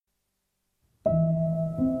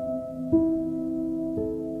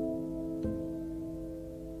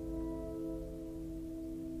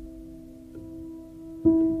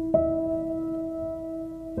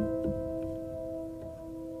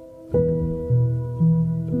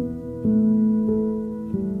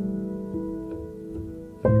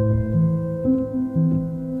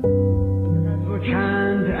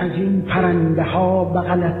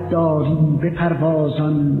بغلت داری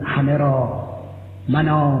بپروازان همه را، من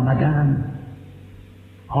آمدم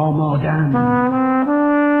آمادم.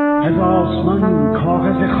 از آسمان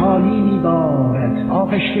کاغذ خالی میبارد،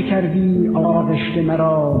 آغشته کردی آغشته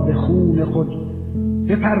مرا به خون خود،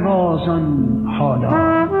 بپروازان حالا.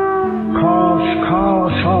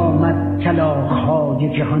 کاشکاش آمد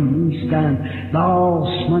کلاغ‌های جهان نیستند و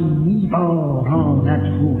آسمان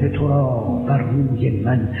میباراند روح تو را بر روی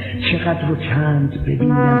من. چقدر و چند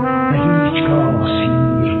ببینم و هیچگاه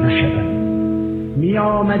سیر نشدم. می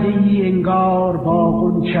آمده ای انگار با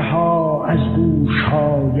غنچه ها از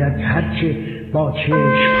گوش‌هایت، هرچه با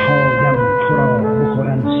چشم‌هایم تو را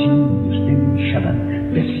بخورم سیر نمی شدم.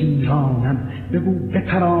 بسیرانم بگو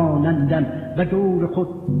بپرانندم و دور خود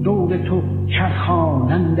دور تو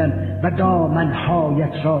چرخانندم و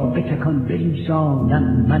دامنهایت را بتکان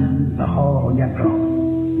بریزانم من میوه‌هایم را،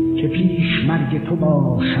 که پیش مرگ تو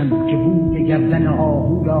باشم، که بوی گردن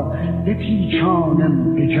آهو را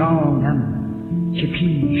بپیچانم به جانم، که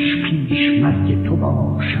پیش مرگ تو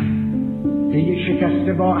باشم. به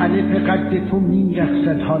شکسته با الف قد تو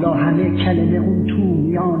میرقصد حالا همه کلمه اون تو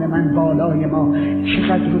میان من بالای ما.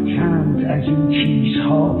 چقدر و چند از این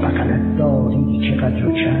چیزها بغلت داری، چقدر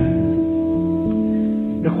و چند.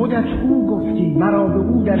 به خودت او گفتی مرا به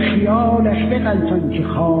او در خیالش بغلتان، که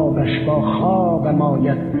خوابش با خوابم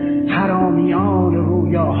آید. حرامیان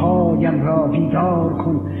رویاهایم را بیدار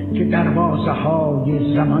کن، که دروازه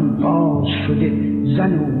های زمان باز شده،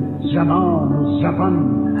 زن و زمان و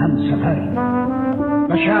زبان هم سفر.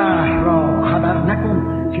 و شهر را خبر نکن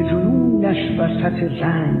که جنونش وسط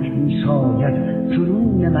رنگ میساید.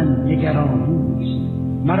 جنون من نگرانیست،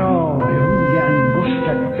 مرا به روی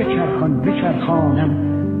انگشتت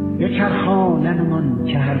بچرخانم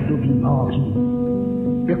که هر دو بیماری.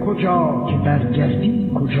 به کجا که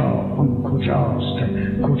برگردی کجا اون کجاست،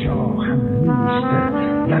 کجا هم نیست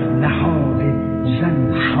در نهاد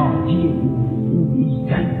زن شادی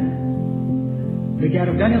امیدن. به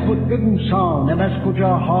گردن خود ببوسانم از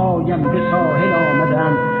کجاهایم به ساحل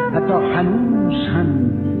آمدم، حتی هنوز هم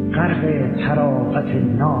غرق طراوت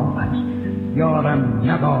نامت. یارم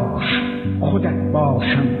نباش خودت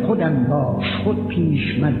باشم، خودم باش خود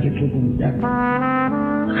پیش مرگ تو بودم.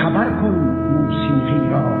 خبر کن موسیقی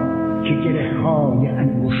را که گره های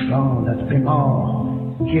انگشتانت به ماه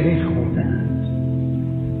گره خوردند،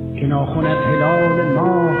 که ناخنت هلال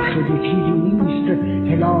ماه شده چیزی نیست.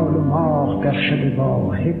 هلال و ماه در شب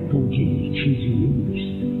واحد بودی چیزی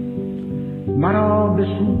نیست. مرا به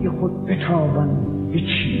سوی خود بتابان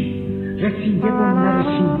بچین، رسیده و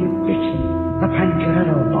نرسیده بچین و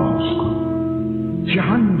پنجره را باز کن.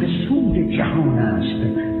 جهان به سود جهان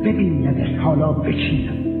است، ببیندش حالا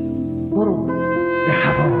بچینم. برو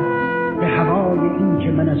به هوای این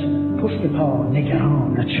که من از پشت پا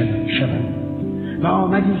نگرانت شدم. و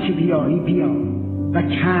آمدی که بیایی بیا و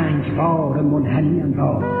کنگوار منحنیم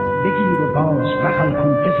را بگیر و باز بغل کن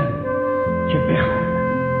بزن که بخوانم.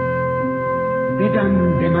 بدم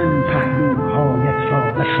به من پهلوهایت را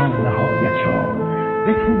و شانه‌هایت را،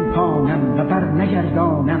 بپوپانم و بر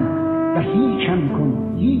نگردانم و هیچم کن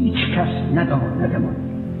هیچ کس نداندمان.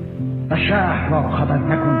 و شهر را خبر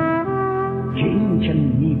نکن که این که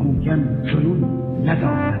میگویم جنون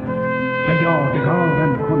ندارد. و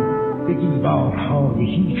یادگارم کن به دیوارهای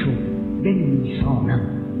هیچ و بنویسانم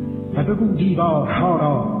و بگو دیوارها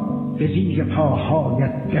را به زیر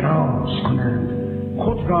پاهایت دراز کنند،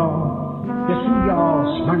 خود را به سوی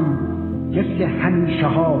آسمان مثل همیشه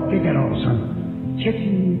ها بدرازم.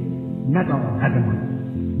 کسی نداند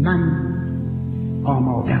من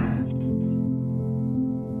آمادم.